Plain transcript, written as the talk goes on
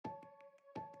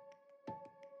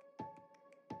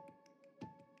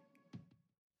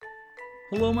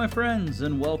Hello, my friends,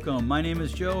 and welcome. My name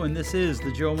is Joe, and this is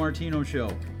The Joe Martino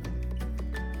Show.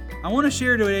 I want to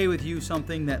share today with you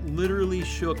something that literally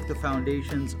shook the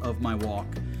foundations of my walk.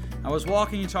 I was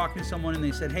walking and talking to someone, and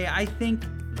they said, hey, I think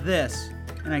this.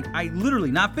 And I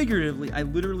literally, not figuratively, I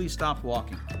literally stopped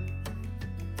walking.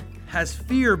 Has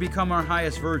fear become our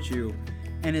highest virtue?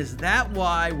 And is that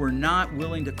why we're not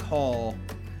willing to call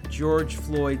George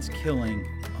Floyd's killing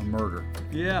a murder?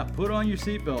 Yeah, put on your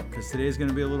seatbelt because today's going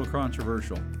to be a little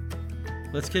controversial.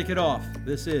 Let's kick it off.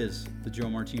 This is The Joe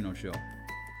Martino Show.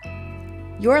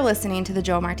 You're listening to The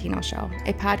Joe Martino Show,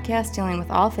 a podcast dealing with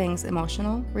all things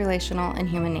emotional, relational, and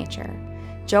human nature.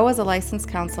 Joe is a licensed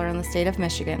counselor in the state of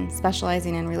Michigan,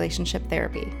 specializing in relationship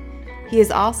therapy. He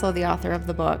is also the author of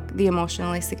the book, The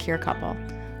Emotionally Secure Couple.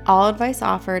 All advice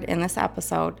offered in this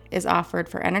episode is offered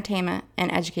for entertainment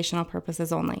and educational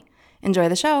purposes only. Enjoy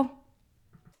the show.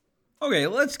 Okay,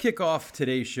 let's kick off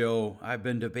today's show. I've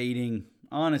been debating,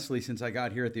 honestly, since I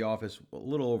got here at the office a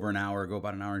little over an hour ago,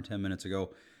 about an hour and 10 minutes ago,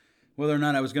 whether or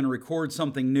not I was going to record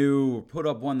something new or put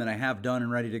up one that I have done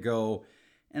and ready to go.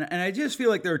 And I just feel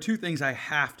like there are two things I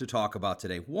have to talk about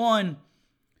today. One,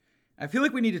 I feel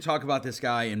like we need to talk about this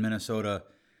guy in Minnesota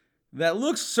that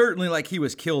looks certainly like he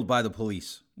was killed by the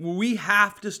police. We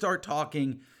have to start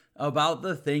talking about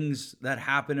the things that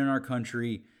happen in our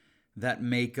country that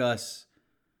make us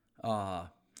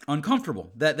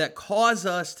uncomfortable, that cause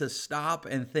us to stop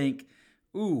and think,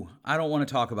 ooh, I don't want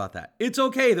to talk about that. It's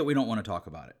okay that we don't want to talk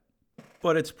about it,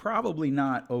 but it's probably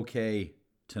not okay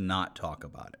to not talk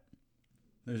about it.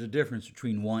 There's a difference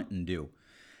between want and do.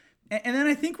 And then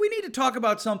I think we need to talk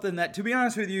about something that, to be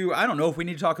honest with you, I don't know if we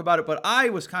need to talk about it, but I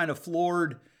was kind of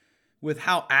floored with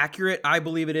how accurate I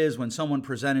believe it is when someone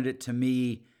presented it to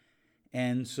me.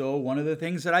 And so one of the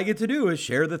things that I get to do is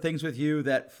share the things with you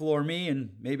that floor me,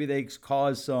 and maybe they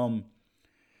cause some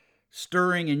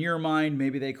stirring in your mind.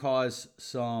 Maybe they cause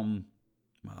some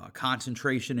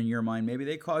concentration in your mind. Maybe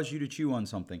they cause you to chew on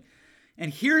something.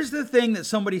 And here's the thing that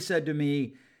somebody said to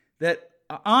me that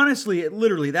honestly,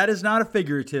 that is not a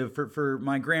figurative for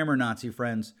my grammar Nazi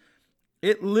friends.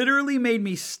 It literally made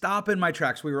me stop in my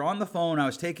tracks. We were on the phone. I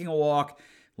was taking a walk,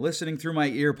 listening through my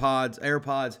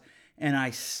AirPods, and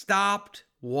I stopped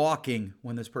walking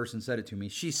when this person said it to me.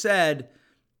 She said,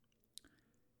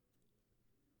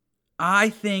 I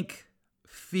think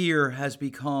fear has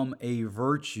become a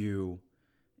virtue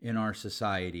in our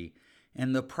society.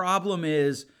 And the problem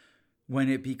is when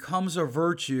it becomes a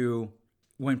virtue,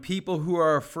 when people who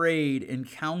are afraid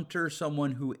encounter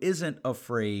someone who isn't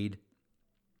afraid,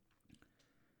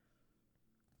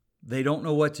 they don't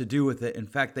know what to do with it. In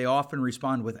fact, they often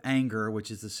respond with anger,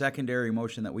 which is the secondary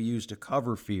emotion that we use to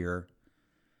cover fear.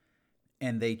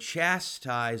 And they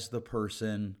chastise the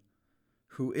person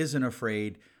who isn't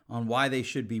afraid on why they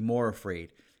should be more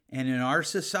afraid. And in our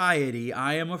society,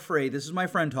 I am afraid, this is my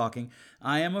friend talking,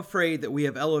 I am afraid that we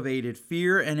have elevated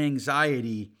fear and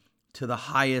anxiety to the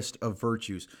highest of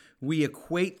virtues. We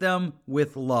equate them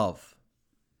with love.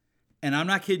 And I'm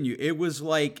not kidding you. It was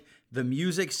like the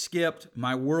music skipped,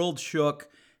 my world shook,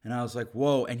 and I was like,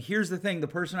 whoa. And here's the thing, the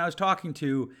person I was talking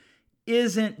to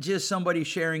isn't just somebody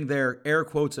sharing their air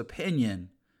quotes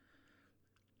opinion.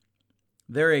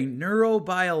 They're a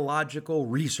neurobiological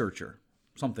researcher,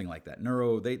 something like that.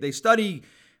 They study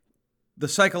the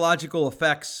psychological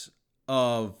effects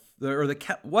of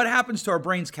what happens to our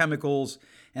brain's chemicals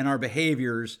and our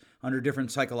behaviors under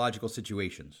different psychological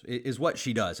situations is what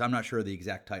she does. I'm not sure of the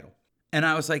exact title. And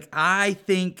I was like, I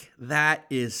think that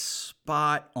is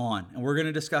spot on. And we're going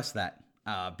to discuss that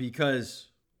because,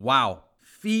 wow,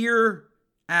 fear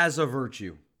as a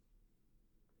virtue.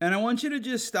 And I want you to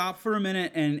just stop for a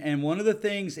minute. And one of the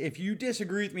things, if you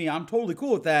disagree with me, I'm totally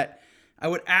cool with that. I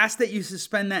would ask that you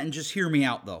suspend that and just hear me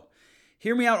out, though.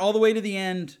 Hear me out all the way to the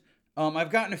end.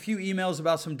 I've gotten a few emails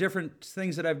about some different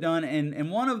things that I've done. And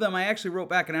one of them, I actually wrote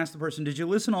back and asked the person, did you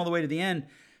listen all the way to the end?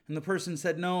 And the person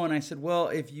said no. And I said, well,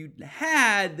 if you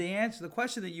had, the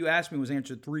question that you asked me was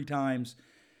answered 3 times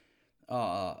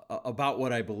about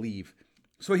what I believe.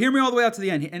 So hear me all the way out to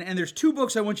the end. And there's 2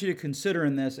 books I want you to consider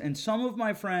in this. And some of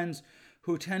my friends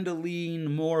who tend to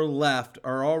lean more left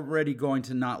are already going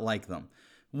to not like them.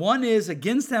 One is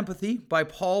Against Empathy by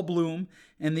Paul Bloom,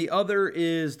 and the other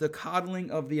is The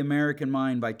Coddling of the American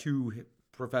Mind by 2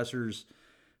 professors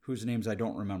whose names I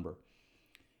don't remember.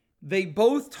 They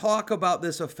both talk about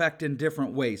this effect in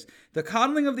different ways. The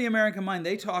Coddling of the American Mind,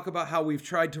 they talk about how we've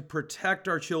tried to protect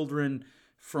our children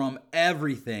from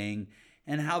everything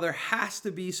and how there has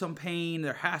to be some pain,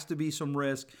 there has to be some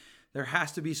risk, there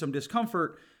has to be some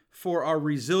discomfort for our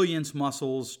resilience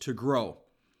muscles to grow.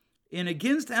 In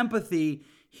Against Empathy,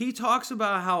 he talks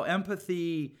about how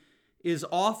empathy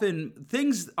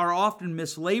things are often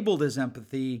mislabeled as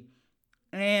empathy,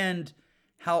 and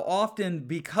how often,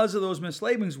 because of those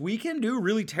mislabelings, we can do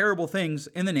really terrible things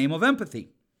in the name of empathy.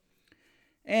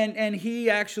 And he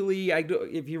actually,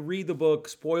 if you read the book,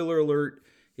 spoiler alert,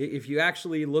 if you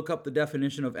actually look up the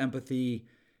definition of empathy,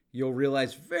 you'll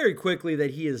realize very quickly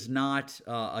that he is not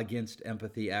against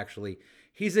empathy, actually.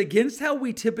 He's against how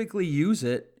we typically use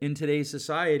it in today's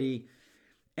society.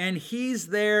 And he's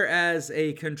there as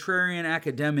a contrarian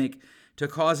academic to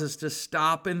cause us to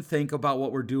stop and think about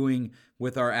what we're doing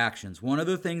with our actions. One of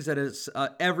the things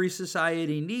that every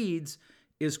society needs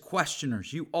is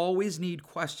questioners. You always need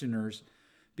questioners,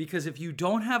 because if you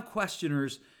don't have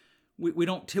questioners,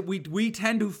 we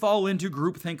tend to fall into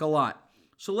groupthink a lot.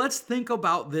 So let's think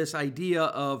about this idea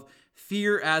of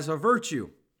fear as a virtue.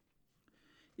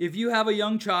 If you have a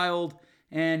young child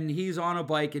and he's on a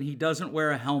bike and he doesn't wear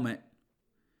a helmet,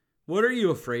 what are you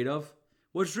afraid of?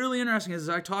 What's really interesting is,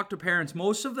 as I talk to parents,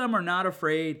 most of them are not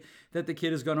afraid that the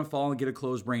kid is going to fall and get a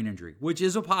closed brain injury, which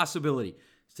is a possibility.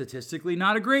 Statistically,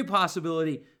 not a great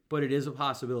possibility, but it is a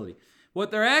possibility. What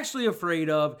they're actually afraid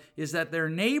of is that their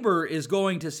neighbor is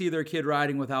going to see their kid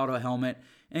riding without a helmet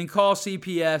and call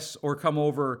CPS or come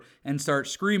over and start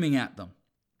screaming at them.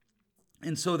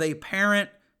 And so they parent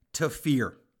to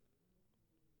fear.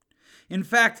 In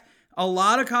fact, a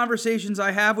lot of conversations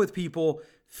I have with people,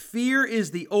 fear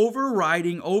is the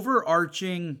overarching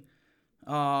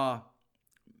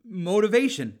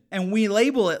motivation. And we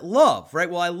label it love, right?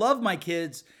 Well, I love my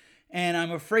kids and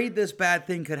I'm afraid this bad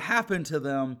thing could happen to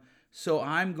them, so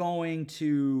I'm going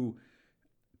to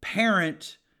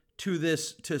parent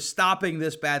to stopping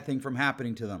this bad thing from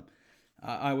happening to them.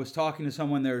 I was talking to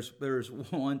someone, there's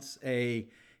once when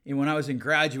I was in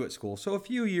graduate school, so a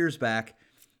few years back,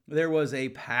 there was a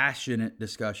passionate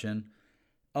discussion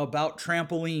about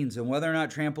trampolines and whether or not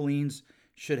trampolines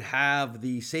should have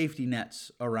the safety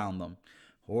nets around them.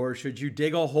 Or should you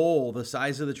dig a hole the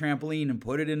size of the trampoline and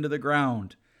put it into the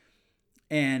ground?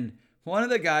 And one of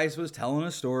the guys was telling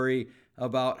a story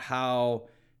about how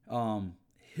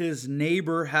his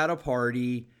neighbor had a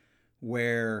party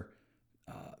where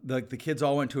the kids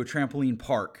all went to a trampoline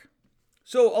park.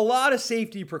 So a lot of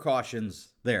safety precautions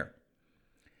there.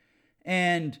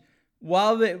 And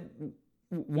while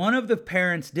one of the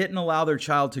parents didn't allow their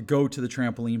child to go to the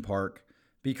trampoline park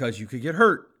because you could get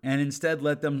hurt, and instead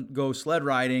let them go sled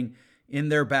riding in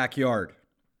their backyard.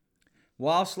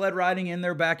 While sled riding in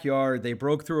their backyard, they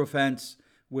broke through a fence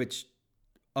which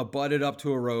abutted up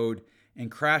to a road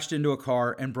and crashed into a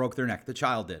car and broke their neck. The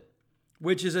child did,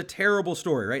 which is a terrible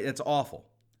story, right? That's awful.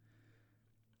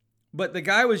 But the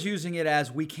guy was using it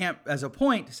as a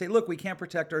point to say, look, we can't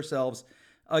protect ourselves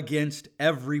against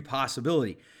every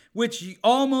possibility, which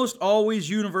almost always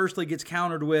universally gets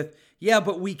countered with, yeah,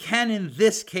 but we can in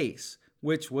this case,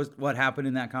 which was what happened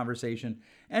in that conversation.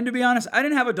 And to be honest, I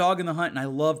didn't have a dog in the hunt, and I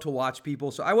love to watch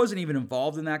people, so I wasn't even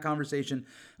involved in that conversation,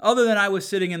 other than I was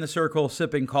sitting in the circle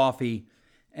sipping coffee,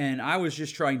 and I was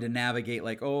just trying to navigate,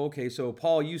 like, oh, okay, so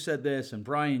Paul, you said this, and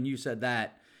Brian, you said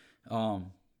that.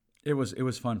 It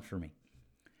was fun for me.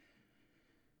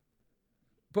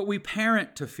 But we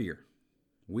parent to fear.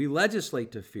 We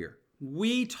legislate to fear.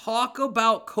 We talk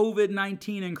about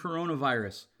COVID-19 and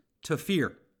coronavirus to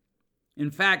fear.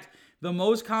 In fact, the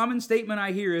most common statement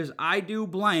I hear is, I do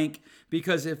blank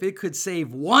because if it could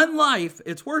save one life,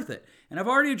 it's worth it. And I've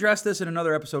already addressed this in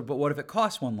another episode, but what if it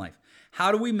costs one life?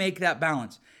 How do we make that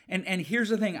balance? And here's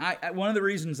the thing. One of the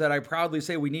reasons that I proudly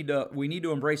say we need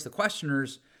to embrace the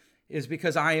questioners is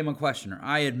because I am a questioner.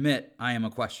 I admit I am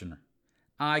a questioner.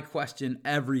 I question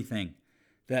everything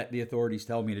that the authorities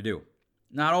tell me to do.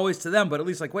 Not always to them, but at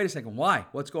least like, wait a second, why?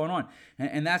 What's going on?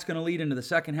 And that's going to lead into the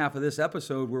second half of this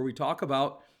episode where we talk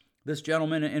about this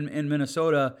gentleman in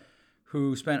Minnesota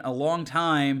who spent a long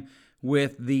time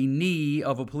with the knee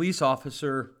of a police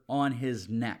officer on his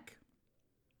neck.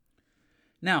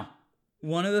 Now,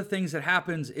 one of the things that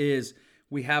happens is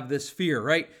we have this fear,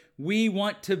 right? We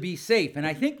want to be safe. And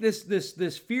I think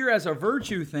this fear as a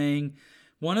virtue thing,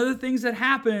 one of the things that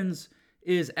happens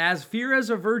is, as fear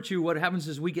as a virtue, what happens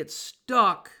is we get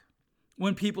stuck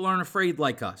when people aren't afraid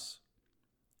like us.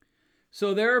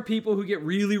 So there are people who get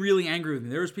really, really angry with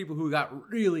me. There's people who got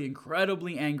really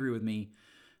incredibly angry with me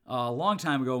a long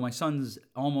time ago. My son's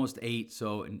almost 8,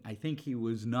 so I think he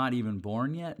was not even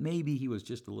born yet. Maybe he was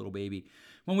just a little baby.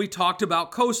 When we talked about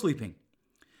co-sleeping.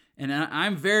 And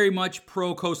I'm very much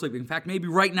pro co-sleeping. In fact, maybe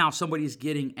right now somebody's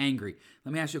getting angry.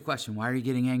 Let me ask you a question. Why are you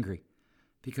getting angry?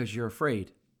 Because you're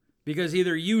afraid. Because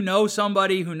either you know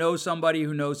somebody who knows somebody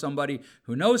who knows somebody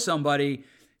who knows somebody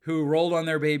who rolled on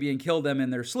their baby and killed them in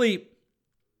their sleep,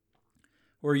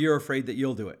 or you're afraid that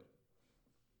you'll do it.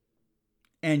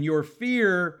 And your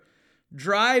fear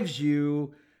drives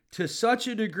you to such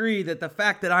a degree that the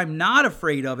fact that I'm not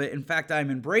afraid of it, in fact,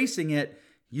 I'm embracing it,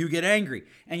 you get angry.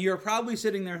 And you're probably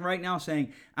sitting there right now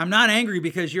saying, I'm not angry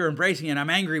because you're embracing it. I'm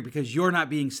angry because you're not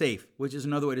being safe, which is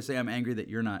another way to say I'm angry that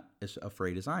you're not as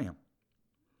afraid as I am.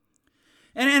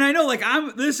 And I know, like,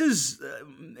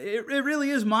 it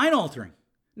really is mind altering.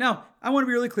 Now, I want to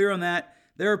be really clear on that.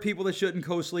 There are people that shouldn't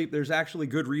co-sleep. There's actually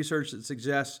good research that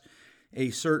suggests a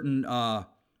certain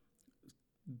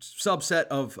subset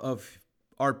of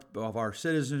our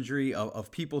citizenry,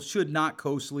 of people should not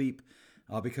co-sleep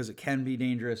because it can be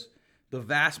dangerous. The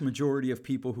vast majority of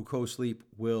people who co-sleep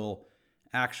will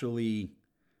actually,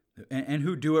 and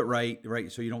who do it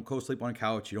right? So you don't co-sleep on a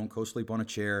couch, you don't co-sleep on a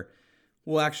chair,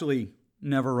 will actually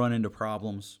never run into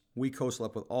problems. We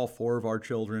co-slept with all 4 of our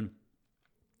children.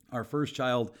 Our first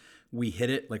child, we hid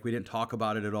it, like we didn't talk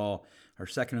about it at all. Our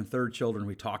second and third children,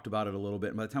 we talked about it a little bit.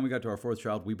 And by the time we got to our 4th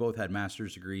child, we both had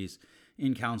master's degrees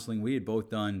in counseling. We had both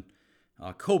done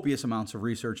copious amounts of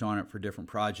research on it for different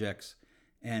projects.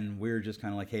 And we were just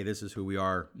kind of like, hey, this is who we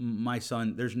are. My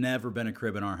son, there's never been a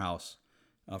crib in our house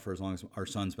for as long as our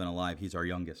son's been alive. He's our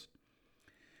youngest.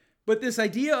 But this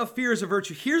idea of fear as a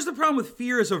virtue, here's the problem with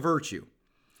fear as a virtue.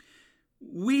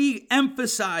 We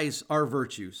emphasize our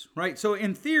virtues, right? So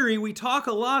in theory, we talk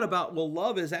a lot about, well,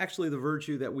 love is actually the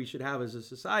virtue that we should have as a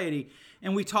society.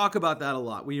 And we talk about that a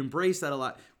lot. We embrace that a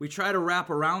lot. We try to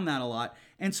wrap around that a lot.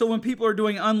 And so when people are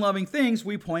doing unloving things,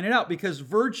 we point it out because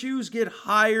virtues get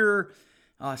higher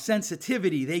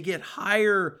sensitivity. They get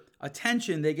higher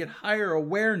attention. They get higher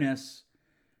awareness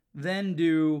than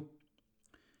do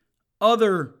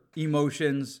other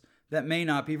emotions that may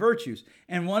not be virtues.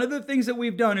 And one of the things that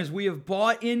we've done is we have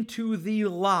bought into the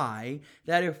lie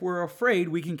that if we're afraid,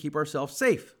 we can keep ourselves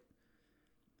safe.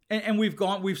 And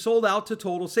we've sold out to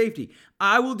total safety.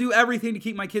 I will do everything to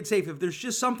keep my kids safe if there's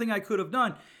just something I could have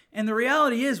done. And the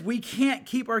reality is we can't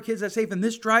keep our kids that safe, and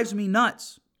this drives me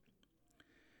nuts.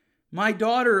 My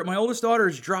oldest daughter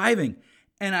is driving,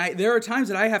 and there are times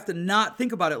that I have to not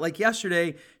think about it. Like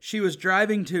yesterday, she was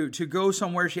driving to go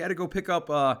somewhere. She had to go pick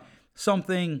up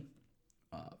something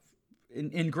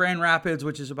in Grand Rapids,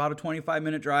 which is about a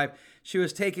 25-minute drive. She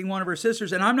was taking one of her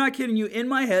sisters, and I'm not kidding you, in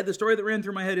my head, the story that ran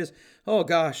through my head is, oh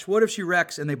gosh, what if she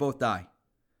wrecks and they both die?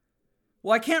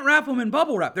 Well, I can't wrap them in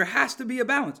bubble wrap. There has to be a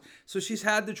balance. So she's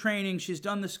had the training, she's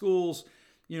done the schools,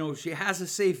 she has a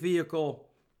safe vehicle,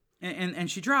 and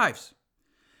she drives.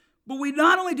 But we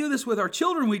not only do this with our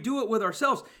children, we do it with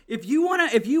ourselves. If you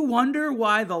wonder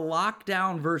why the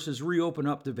lockdown versus reopen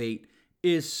up debate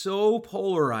is so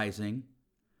polarizing,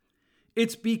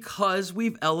 it's because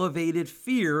we've elevated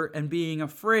fear and being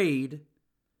afraid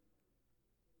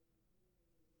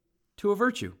to a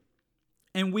virtue.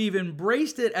 And we've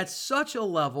embraced it at such a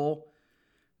level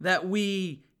that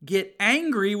we get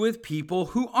angry with people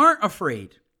who aren't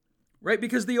afraid, right?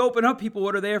 Because the open up people,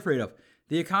 what are they afraid of?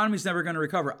 The economy's never going to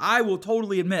recover. I will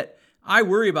totally admit, I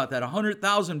worry about that.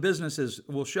 100,000 businesses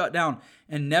will shut down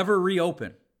and never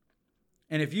reopen.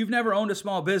 And if you've never owned a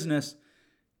small business,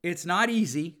 it's not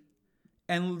easy.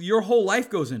 And your whole life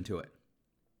goes into it.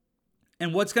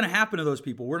 And what's going to happen to those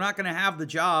people? We're not going to have the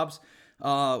jobs.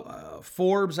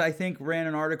 Forbes, I think, ran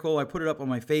an article. I put it up on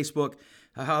my Facebook,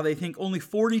 how they think only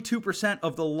 42%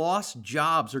 of the lost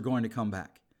jobs are going to come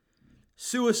back.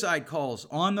 Suicide calls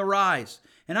on the rise.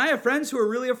 And I have friends who are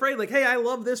really afraid, like, hey, I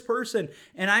love this person,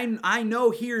 and I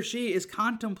know he or she is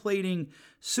contemplating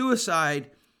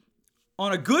suicide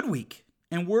on a good week.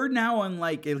 And we're now on,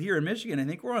 like, here in Michigan, I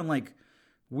think we're on, like,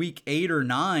 week 8 or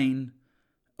 9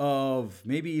 of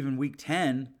maybe even week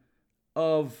 10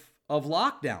 of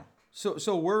lockdown.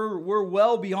 So we're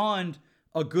well beyond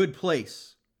a good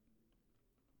place.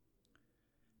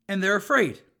 And they're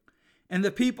afraid. And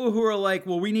the people who are like,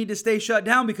 well, we need to stay shut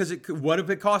down because what if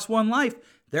it costs one life?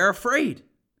 They're afraid.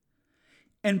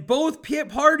 And both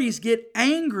parties get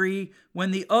angry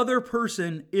when the other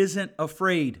person isn't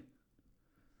afraid.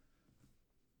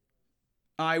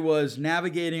 I was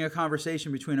navigating a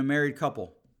conversation between a married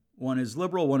couple. One is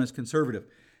liberal, one is conservative.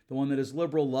 The one that is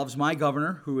liberal loves my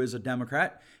governor, who is a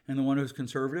Democrat, and the one who's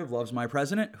conservative loves my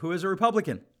president, who is a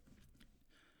Republican.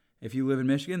 If you live in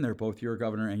Michigan, they're both your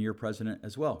governor and your president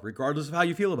as well, regardless of how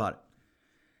you feel about it.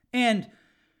 And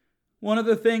one of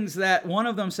the things that one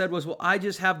of them said was, well, I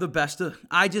just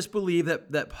believe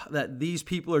that these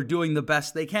people are doing the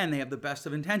best they can. They have the best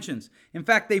of intentions. In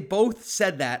fact, they both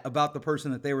said that about the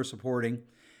person that they were supporting.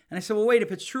 And I said, well, wait,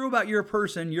 if it's true about your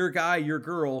person, your guy, your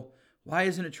girl, why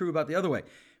isn't it true about the other way?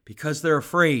 Because they're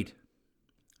afraid.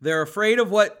 They're afraid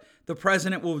of what the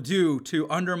president will do to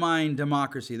undermine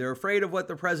democracy. They're afraid of what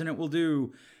the president will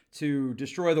do to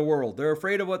destroy the world. They're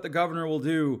afraid of what the governor will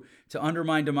do to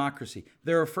undermine democracy.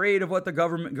 They're afraid of what the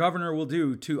governor will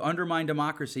do to undermine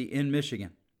democracy in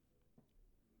Michigan.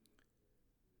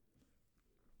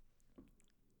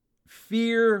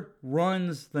 Fear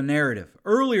runs the narrative.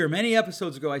 Earlier, many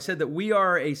episodes ago, I said that we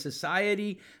are a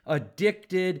society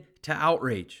addicted to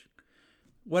outrage.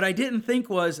 What I didn't think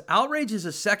was outrage is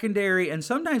a secondary and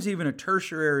sometimes even a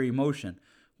tertiary emotion.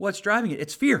 What's driving it?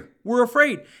 It's fear. We're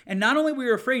afraid. And not only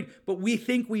we're afraid, but we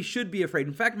think we should be afraid.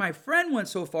 In fact, my friend went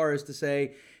so far as to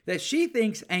say that she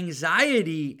thinks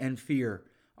anxiety and fear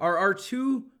are our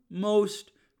two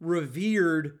most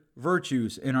revered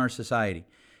virtues in our society.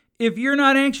 If you're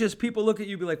not anxious, people look at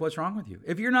you and be like, what's wrong with you?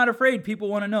 If you're not afraid, people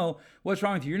want to know what's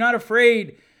wrong with you. You're not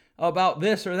afraid about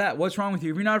this or that. What's wrong with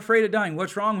you? If you're not afraid of dying,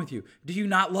 what's wrong with you? Do you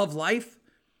not love life?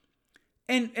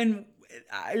 And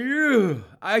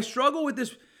I struggle with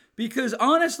this because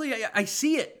honestly, I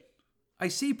see it. I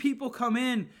see people come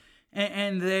in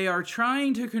and they are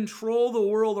trying to control the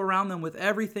world around them with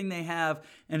everything they have.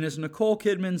 And as Nicole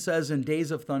Kidman says in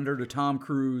Days of Thunder to Tom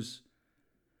Cruise,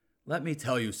 let me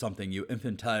tell you something, you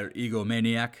infantile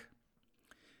egomaniac.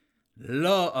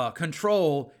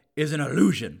 Control is an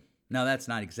illusion. Now, that's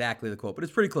not exactly the quote, but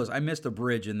it's pretty close. I missed a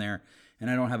bridge in there, and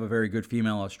I don't have a very good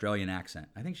female Australian accent.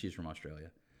 I think she's from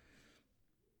Australia.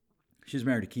 She's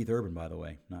married to Keith Urban, by the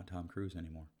way, not Tom Cruise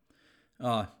anymore,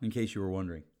 in case you were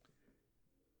wondering.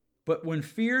 But when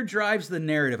fear drives the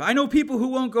narrative, I know people who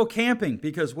won't go camping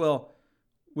because, well,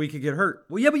 we could get hurt.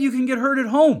 Well, yeah, but you can get hurt at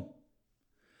home.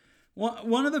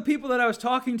 One of the people that I was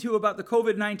talking to about the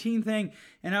COVID-19 thing,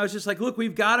 and I was just like, look,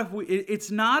 it's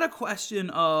not a question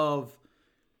of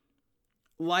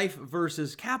life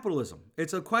versus capitalism.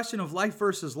 It's a question of life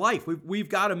versus life. We've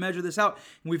got to measure this out,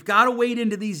 and we've got to wade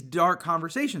into these dark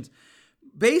conversations.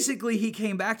 Basically, he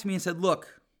came back to me and said,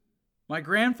 look, my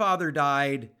grandfather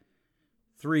died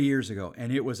 3 years ago,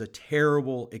 and it was a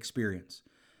terrible experience.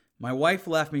 My wife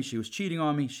left me. She was cheating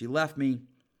on me. She left me.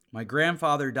 My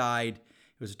grandfather died.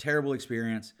 It was a terrible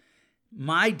experience.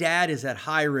 My dad is at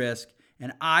high risk,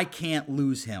 and I can't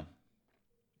lose him.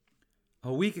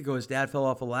 A week ago, his dad fell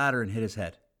off a ladder and hit his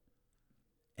head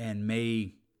and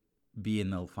may be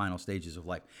in the final stages of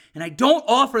life. And I don't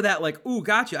offer that like, ooh,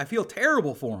 gotcha. I feel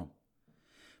terrible for him.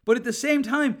 But at the same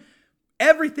time,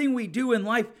 everything we do in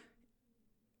life,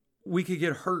 we could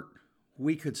get hurt.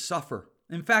 We could suffer.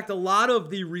 In fact, a lot of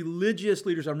the religious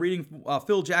leaders, I'm reading a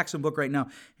Phil Jackson book right now,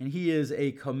 and he is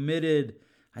a committed,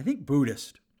 I think,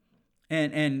 Buddhist.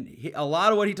 And a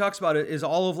lot of what he talks about is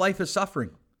all of life is suffering.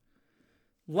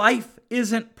 Life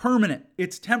isn't permanent.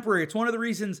 It's temporary. It's one of the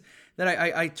reasons that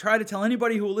I try to tell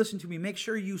anybody who will listen to me, make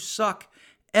sure you suck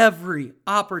every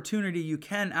opportunity you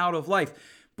can out of life.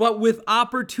 But with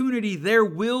opportunity, there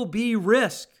will be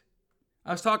risk.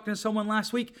 I was talking to someone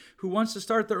last week who wants to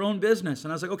start their own business.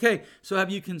 And I was like, okay, so have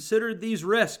you considered these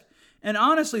risks? And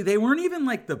honestly, they weren't even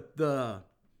like the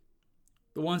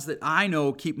ones that I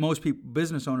know keep most people,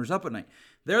 business owners up at night.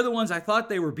 They're the ones I thought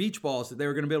they were beach balls that they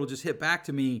were going to be able to just hit back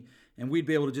to me and we'd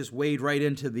be able to just wade right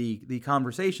into the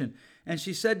conversation. And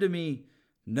she said to me,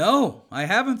 no, I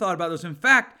haven't thought about those. In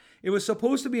fact, it was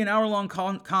supposed to be an hour-long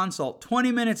consult.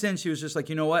 20 minutes in, she was just like,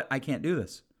 you know what? I can't do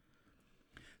this.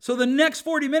 So the next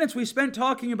 40 minutes we spent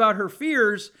talking about her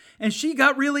fears, and she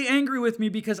got really angry with me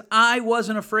because I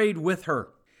wasn't afraid with her.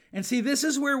 And see, this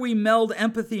is where we meld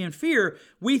empathy and fear.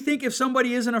 We think if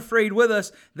somebody isn't afraid with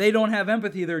us, they don't have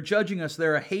empathy. They're judging us.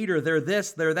 They're a hater. They're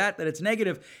this, they're that it's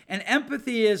negative. And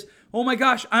empathy is, oh my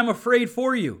gosh, I'm afraid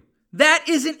for you. That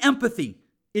isn't empathy.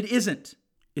 It isn't.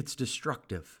 It's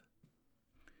destructive.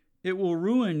 It will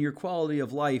ruin your quality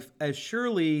of life as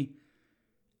surely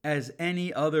as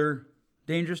any other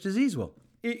dangerous disease will.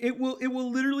 It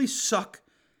will literally suck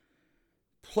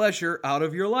pleasure out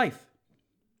of your life.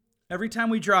 Every time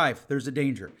we drive, there's a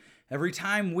danger. Every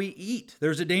time we eat,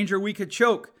 there's a danger we could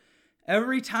choke.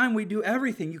 Every time we do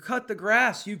everything, you cut the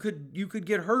grass, you could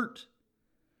get hurt.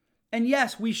 And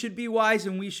yes, we should be wise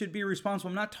and we should be responsible.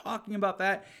 I'm not talking about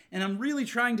that. And I'm really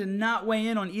trying to not weigh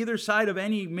in on either side of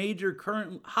any major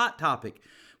current hot topic.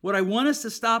 What I want us to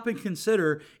stop and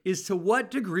consider is to what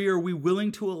degree are we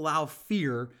willing to allow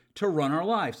fear to run our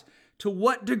lives? To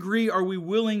what degree are we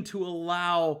willing to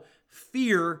allow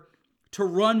fear to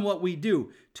run what we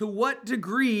do? To what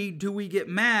degree do we get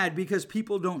mad because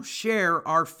people don't share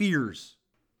our fears?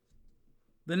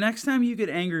 The next time you get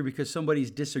angry because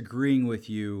somebody's disagreeing with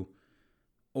you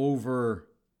over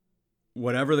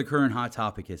whatever the current hot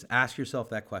topic is, ask yourself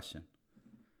that question.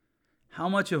 How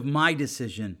much of my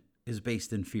decision is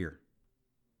based in fear?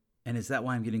 And is that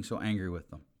why I'm getting so angry with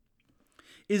them?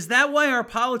 Is that why our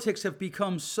politics have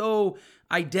become so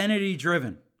identity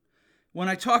driven? when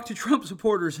I talk to Trump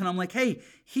supporters and I'm like, hey,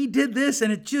 he did this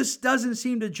and it just doesn't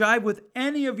seem to jive with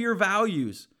any of your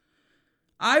values,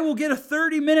 I will get a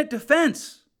 30-minute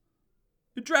defense.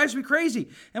 It drives me crazy.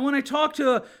 And when I talk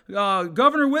to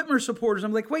Governor Whitmer supporters,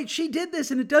 I'm like, wait, she did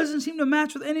this and it doesn't seem to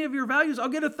match with any of your values. I'll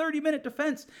get a 30-minute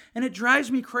defense and it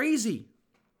drives me crazy.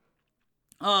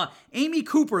 Amy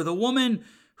Cooper, the woman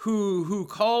who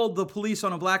called the police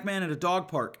on a black man at a dog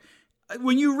park.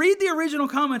 When you read the original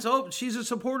comments, oh, she's a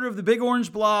supporter of the big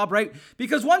orange blob, right?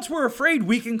 Because once we're afraid,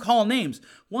 we can call names.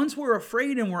 Once we're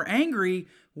afraid and we're angry,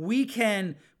 we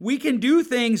can do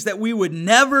things that we would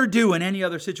never do in any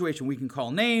other situation. We can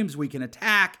call names, we can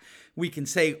attack, we can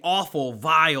say awful,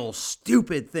 vile,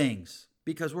 stupid things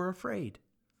because we're afraid.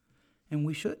 And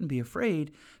we shouldn't be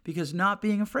afraid because not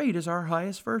being afraid is our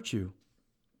highest virtue.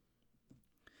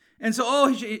 And so,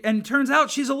 and it turns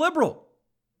out she's a liberal.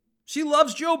 She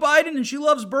loves Joe Biden and she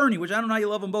loves Bernie, which I don't know how you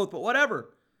love them both, but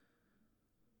whatever.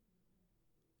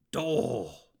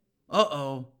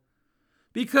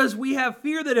 Because we have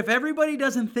fear that if everybody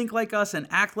doesn't think like us and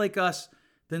act like us,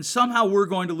 then somehow we're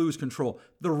going to lose control.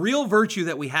 The real virtue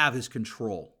that we have is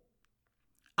control.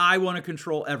 I want to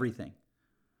control everything.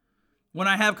 When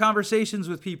I have conversations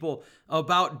with people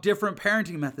about different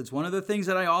parenting methods, one of the things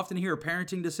that I often hear are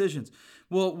parenting decisions.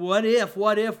 Well, what if?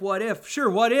 Sure,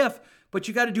 what if? But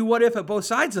you got to do what if at both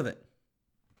sides of it.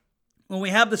 When we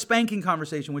have the spanking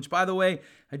conversation, which, by the way,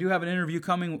 I do have an interview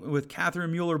coming with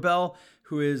Catherine Mueller-Bell,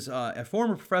 who is a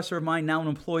former professor of mine, now an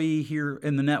employee here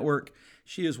in the network.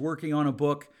 She is working on a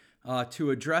book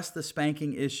to address the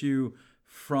spanking issue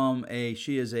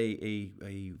she is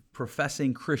a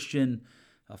professing Christian,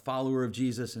 a follower of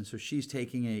Jesus, and so she's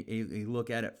taking a look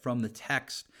at it from the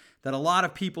text that a lot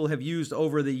of people have used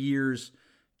over the years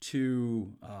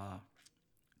to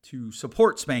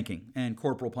support spanking and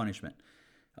corporal punishment.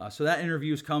 So that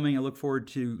interview is coming. I look forward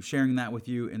to sharing that with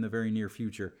you in the very near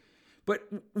future. But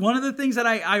one of the things that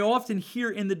I often hear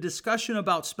in the discussion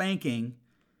about spanking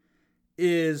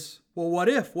is, well, what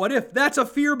if? What if? That's a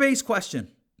fear-based question,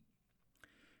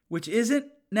 which isn't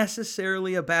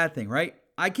necessarily a bad thing, right?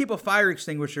 I keep a fire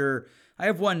extinguisher. I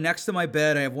have one next to my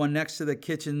bed. I have one next to the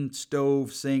kitchen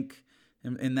stove sink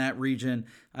in that region.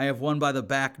 I have one by the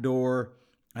back door.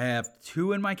 I have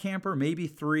 2 in my camper, maybe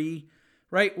 3,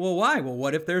 right? Well, why? Well,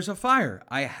 what if there's a fire?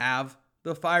 I have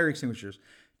the fire extinguishers.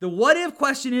 The what if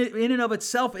question in and of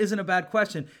itself isn't a bad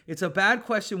question. It's a bad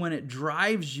question when it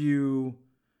drives you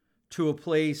to a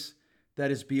place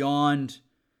that is beyond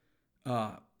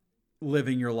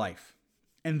living your life.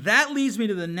 And that leads me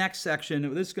to the next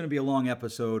section. This is going to be a long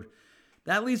episode.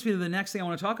 That leads me to the next thing I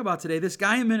want to talk about today. This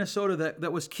guy in Minnesota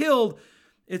that was killed.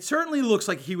 It certainly looks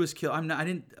like he was killed. I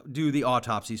didn't do the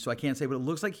autopsy, so I can't say, but it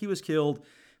looks like he was killed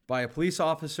by a police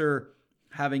officer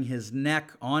having his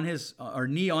neck on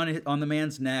knee on the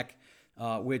man's neck,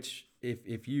 which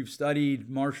if you've studied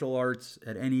martial arts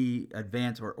at any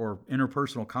advanced or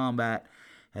interpersonal combat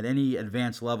at any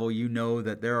advanced level, you know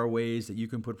that there are ways that you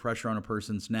can put pressure on a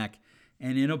person's neck,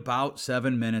 and in about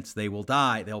 7 minutes they will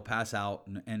die. They'll pass out,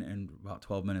 and in about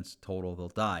 12 minutes total they'll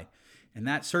die. And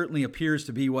that certainly appears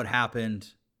to be what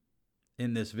happened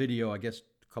in this video, I guess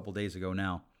a couple days ago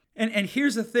now. And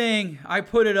here's the thing, I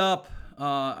put it up,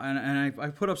 and I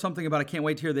put up something about I can't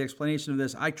wait to hear the explanation of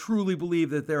this. I truly believe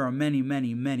that there are many,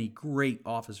 many, many great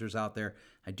officers out there.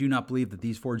 I do not believe that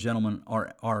these 4 gentlemen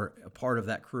are a part of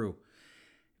that crew.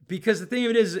 Because the thing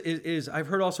of it is I've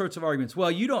heard all sorts of arguments. Well,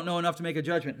 you don't know enough to make a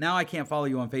judgment. Now I can't follow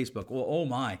you on Facebook. Well, oh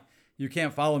my, you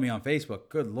can't follow me on Facebook.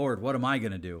 Good Lord, what am I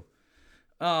going to do?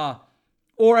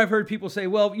 Or I've heard people say,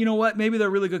 well, you know what? Maybe they're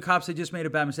really good cops. They just made a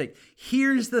bad mistake.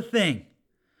 Here's the thing.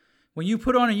 When you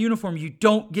put on a uniform, you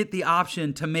don't get the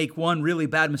option to make one really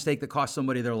bad mistake that costs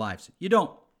somebody their lives. You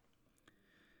don't.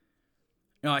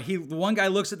 The one guy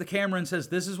looks at the camera and says,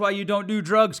 this is why you don't do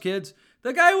drugs, kids.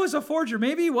 The guy was a forger.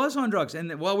 Maybe he was on drugs.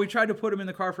 And we tried to put him in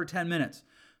the car for 10 minutes.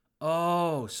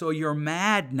 Oh, so you're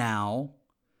mad now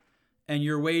and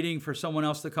you're waiting for someone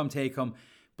else to come take him.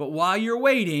 But while you're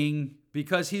waiting,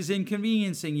 because he's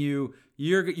inconveniencing you,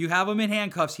 you have him in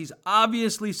handcuffs. He's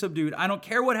obviously subdued. I don't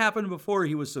care what happened before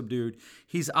he was subdued.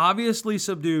 He's obviously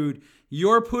subdued.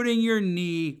 You're putting your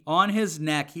knee on his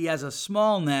neck. He has a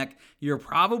small neck. You're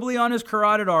probably on his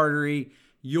carotid artery.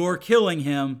 You're killing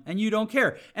him, and you don't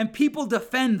care. And people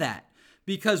defend that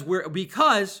because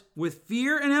with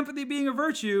fear and empathy being a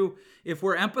virtue, if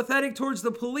we're empathetic towards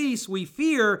the police, we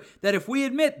fear that if we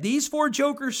admit these 4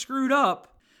 jokers screwed up,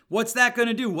 what's that going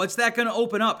to do? What's that going to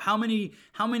open up? How many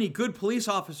good police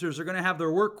officers are going to have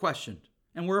their work questioned?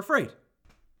 And we're afraid.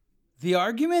 The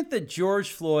argument that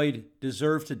George Floyd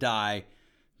deserved to die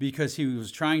because he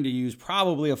was trying to use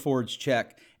probably a forged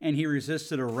check, and he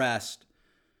resisted arrest,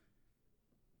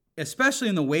 especially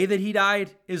in the way that he died,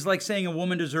 is like saying a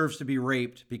woman deserves to be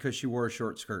raped because she wore a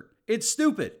short skirt. It's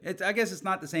stupid. I guess it's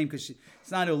not the same because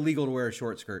it's not illegal to wear a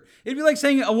short skirt. It'd be like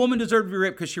saying a woman deserved to be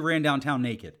raped because she ran downtown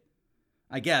naked.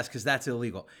 I guess, because that's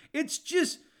illegal. It's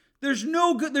just, there's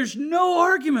no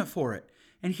argument for it.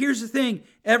 And here's the thing,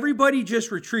 everybody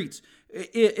just retreats.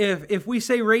 If we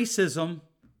say racism,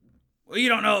 well, you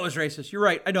don't know it was racist. You're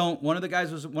right, I don't. One of the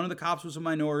cops was a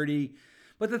minority.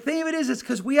 But the thing of it is, it's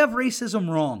because we have racism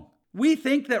wrong. We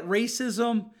think that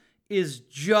racism is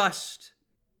just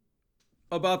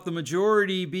about the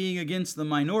majority being against the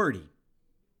minority.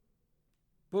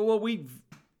 But what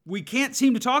we can't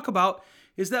seem to talk about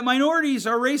is that minorities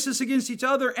are racist against each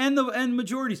other and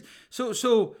majorities.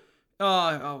 So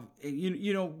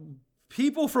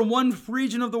people from one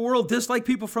region of the world dislike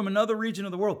people from another region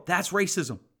of the world. That's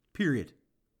racism. Period.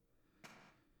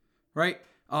 Right?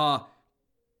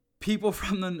 People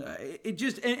from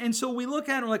and so we look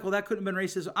at it like, well, that couldn't have been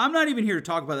racism. I'm not even here to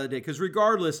talk about that day, because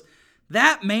regardless,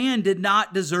 that man did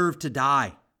not deserve to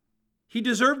die. He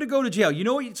deserved to go to jail. You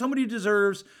know what somebody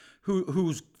deserves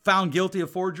who's found guilty of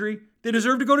forgery? They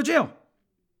deserve to go to jail.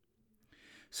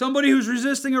 Somebody who's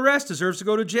resisting arrest deserves to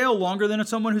go to jail longer than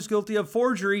someone who's guilty of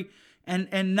forgery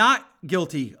and not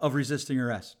guilty of resisting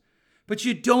arrest. But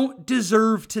you don't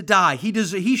deserve to die.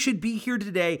 He should be here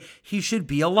today. He should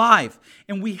be alive.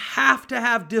 And we have to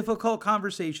have difficult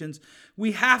conversations.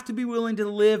 We have to be willing to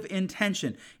live in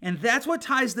tension. And that's what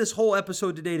ties this whole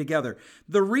episode today together.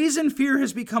 The reason fear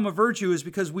has become a virtue is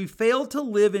because we failed to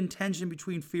live in tension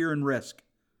between fear and risk.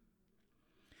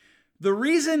 The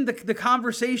reason the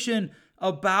conversation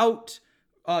about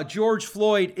George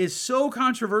Floyd is so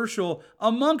controversial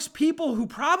amongst people who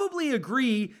probably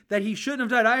agree that he shouldn't have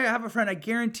died. I have a friend, I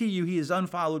guarantee you he has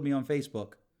unfollowed me on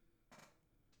Facebook.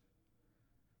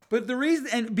 But the reason,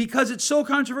 and because it's so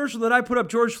controversial, that I put up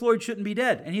George Floyd shouldn't be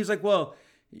dead. And he's like, well,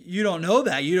 you don't know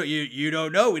that. You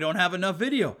don't know. We don't have enough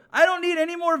video. I don't need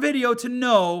any more video to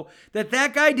know that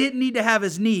guy didn't need to have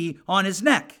his knee on his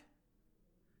neck.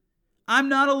 I'm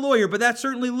not a lawyer, but that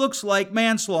certainly looks like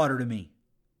manslaughter to me.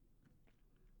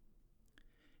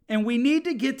 And we need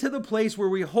to get to the place where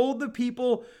we hold the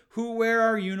people who wear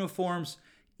our uniforms,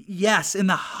 yes, in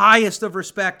the highest of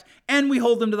respect, and we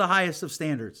hold them to the highest of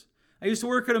standards. I used to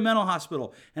work at a mental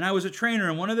hospital, and I was a trainer,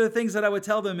 and one of the things that I would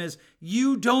tell them is,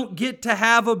 you don't get to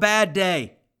have a bad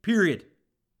day, period.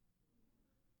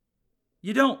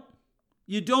 You don't.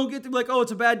 You don't get to be like, oh,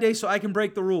 it's a bad day, so I can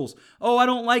break the rules. Oh, I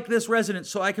don't like this resident,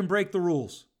 so I can break the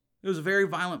rules. It was a very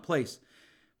violent place.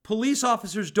 Police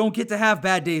officers don't get to have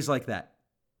bad days like that.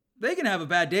 They can have a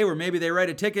bad day where maybe they write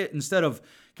a ticket instead of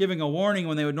giving a warning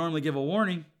when they would normally give a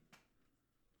warning.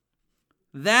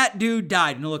 That dude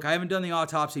died. Now, look, I haven't done the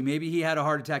autopsy. Maybe he had a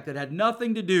heart attack that had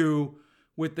nothing to do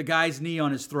with the guy's knee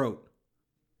on his throat.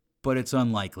 But it's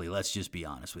unlikely. Let's just be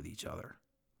honest with each other.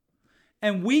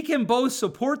 And we can both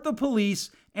support the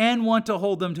police and want to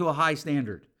hold them to a high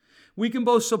standard. We can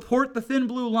both support the thin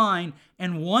blue line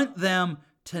and want them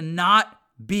to not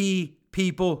be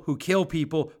people who kill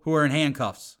people who are in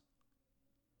handcuffs.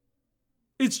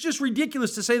 It's just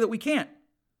ridiculous to say that we can't.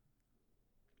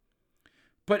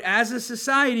 But as a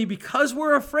society, because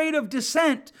we're afraid of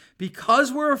dissent,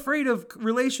 because we're afraid of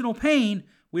relational pain,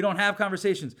 we don't have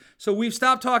conversations. So we've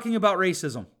stopped talking about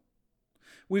racism.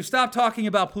 We've stopped talking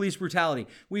about police brutality.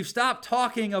 We've stopped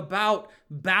talking about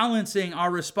balancing our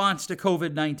response to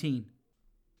COVID-19.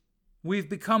 We've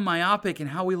become myopic in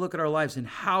how we look at our lives and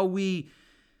how we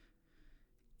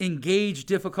engage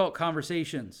difficult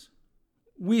conversations.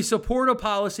 We support a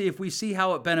policy if we see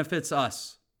how it benefits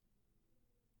us.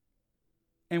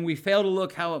 And we fail to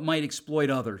look how it might exploit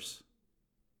others.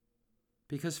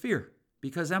 Because fear,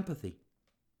 because empathy.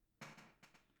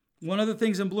 One of the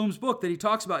things in Bloom's book that he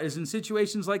talks about is in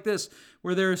situations like this,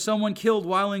 where there is someone killed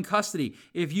while in custody,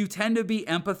 if you tend to be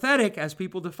empathetic, as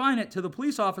people define it, to the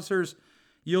police officers,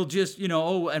 you'll just,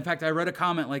 in fact, I read a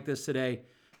comment like this today.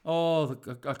 Oh,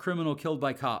 a criminal killed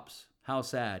by cops. How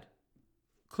sad.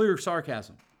 Clear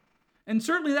sarcasm. And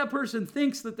certainly that person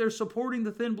thinks that they're supporting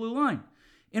the thin blue line.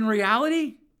 In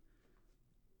reality,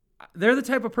 they're the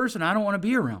type of person I don't want to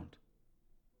be around.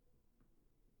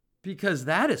 Because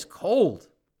that is cold.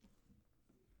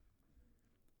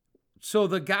 So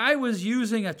the guy was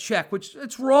using a check, which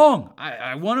it's wrong.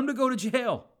 I want him to go to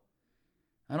jail.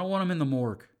 I don't want him in the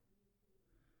morgue.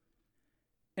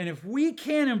 And if we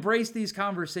can't embrace these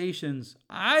conversations,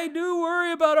 I do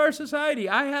worry about our society.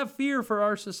 I have fear for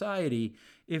our society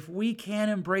if we can't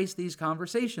embrace these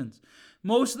conversations.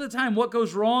 Most of the time, what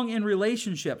goes wrong in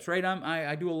relationships, right?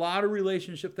 I do a lot of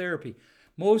relationship therapy.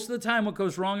 Most of the time, what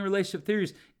goes wrong in relationship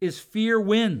theories is fear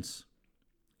wins.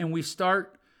 And we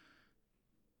start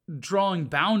drawing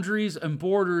boundaries and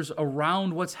borders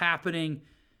around what's happening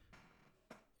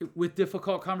with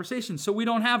difficult conversations. So we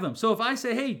don't have them. So if I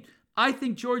say, hey, I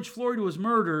think George Floyd was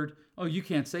murdered. Oh, you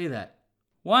can't say that.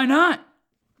 Why not?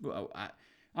 Well,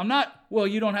 I'm not. Well,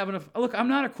 you don't have enough. Look, I'm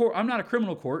not a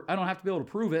criminal court. I don't have to be able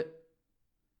to prove it.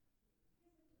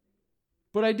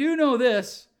 But I do know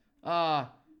this.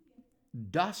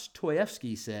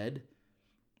 Dostoevsky said,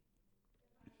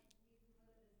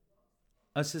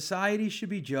 a society should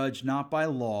be judged not by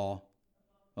law.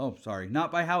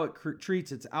 Not by how it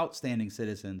treats its outstanding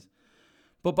citizens,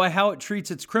 but by how it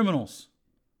treats its criminals.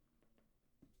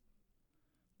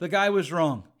 The guy was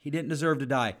wrong. He didn't deserve to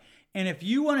die. And if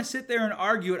you want to sit there and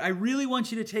argue it, I really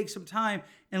want you to take some time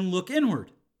and look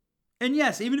inward. And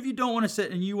yes, even if you don't want to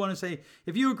sit and you want to say,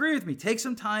 if you agree with me, take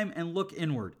some time and look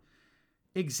inward.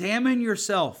 Examine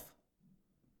yourself.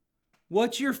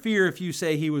 What's your fear if you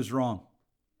say he was wrong?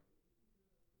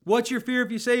 What's your fear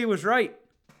if you say he was right?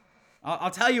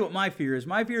 I'll tell you what my fear is.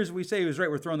 My fear is if we say he was right,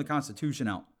 we're throwing the Constitution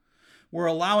out. We're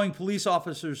allowing police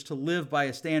officers to live by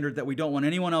a standard that we don't want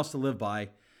anyone else to live by.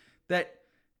 That,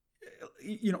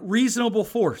 reasonable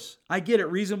force. I get it.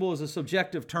 Reasonable is a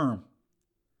subjective term.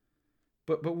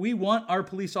 But we want our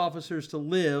police officers to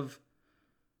live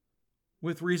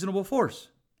with reasonable force.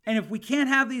 And if we can't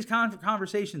have these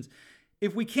conversations,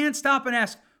 if we can't stop and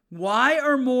ask, why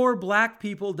are more black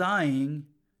people dying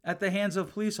at the hands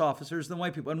of police officers than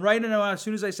white people? And right now, as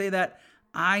soon as I say that,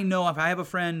 I know if I have a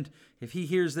friend, if he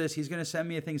hears this, he's going to send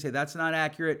me a thing and say, that's not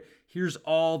accurate. Here's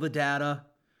all the data.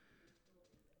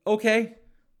 Okay.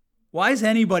 Why is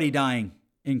anybody dying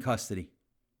in custody?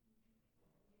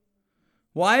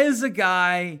 Why is a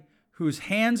guy whose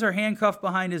hands are handcuffed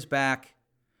behind his back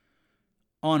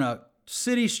on a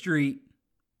city street,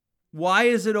 why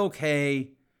is it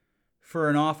okay for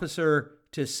an officer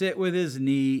to sit with his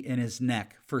knee in his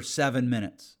neck for 7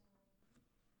 minutes?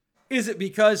 Is it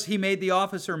because he made the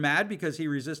officer mad because he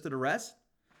resisted arrest?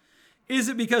 Is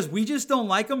it because we just don't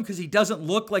like him because he doesn't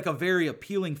look like a very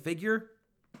appealing figure?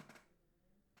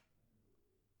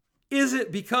 Is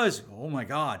it because, oh my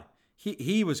God,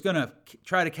 he was going to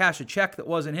try to cash a check that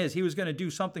wasn't his? He was going to do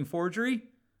something forgery?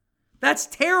 That's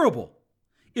terrible.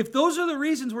 If those are the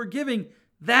reasons we're giving,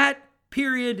 that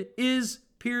period is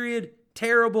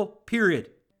terrible,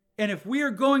 period. And if we are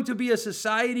going to be a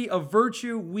society of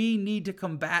virtue, we need to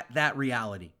combat that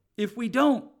reality. If we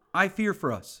don't, I fear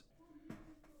for us.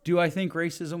 Do I think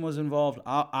racism was involved?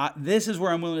 This is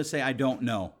where I'm willing to say I don't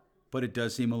know, but it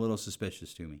does seem a little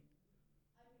suspicious to me.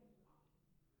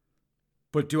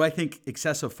 But do I think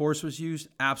excessive force was used?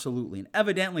 Absolutely. And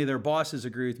evidently their bosses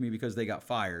agree with me because they got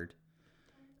fired.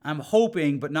 I'm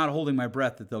hoping, but not holding my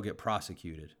breath, that they'll get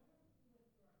prosecuted.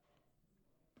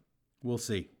 We'll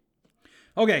see.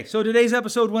 Okay, so today's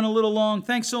episode went a little long.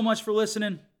 Thanks so much for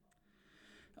listening.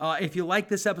 If you like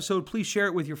this episode, please share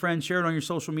it with your friends. Share it on your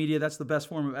social media. That's the best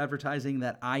form of advertising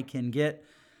that I can get.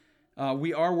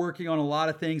 We are working on a lot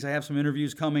of things. I have some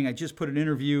interviews coming. I just put an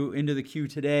interview into the queue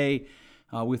today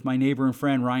with my neighbor and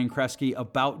friend, Ryan Kresge,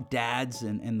 about dads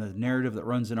and the narrative that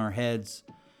runs in our heads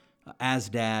as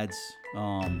dads.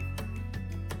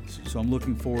 So I'm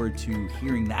looking forward to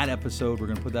hearing that episode. We're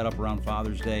going to put that up around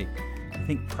Father's Day. I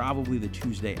think probably the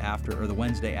Tuesday after or the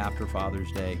Wednesday after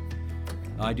Father's Day.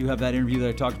 I do have that interview that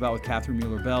I talked about with Catherine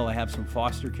Mueller-Bell. I have some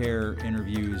foster care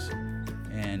interviews,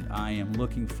 and I am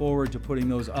looking forward to putting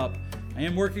those up. I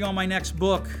am working on my next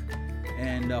book,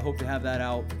 and hope to have that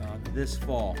out this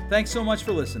fall. Thanks so much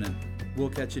for listening. We'll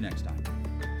catch you next time.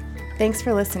 Thanks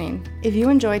for listening. If you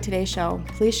enjoyed today's show,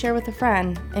 please share with a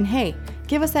friend. And hey,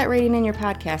 give us that rating in your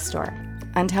podcast store.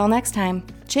 Until next time,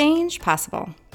 change possible.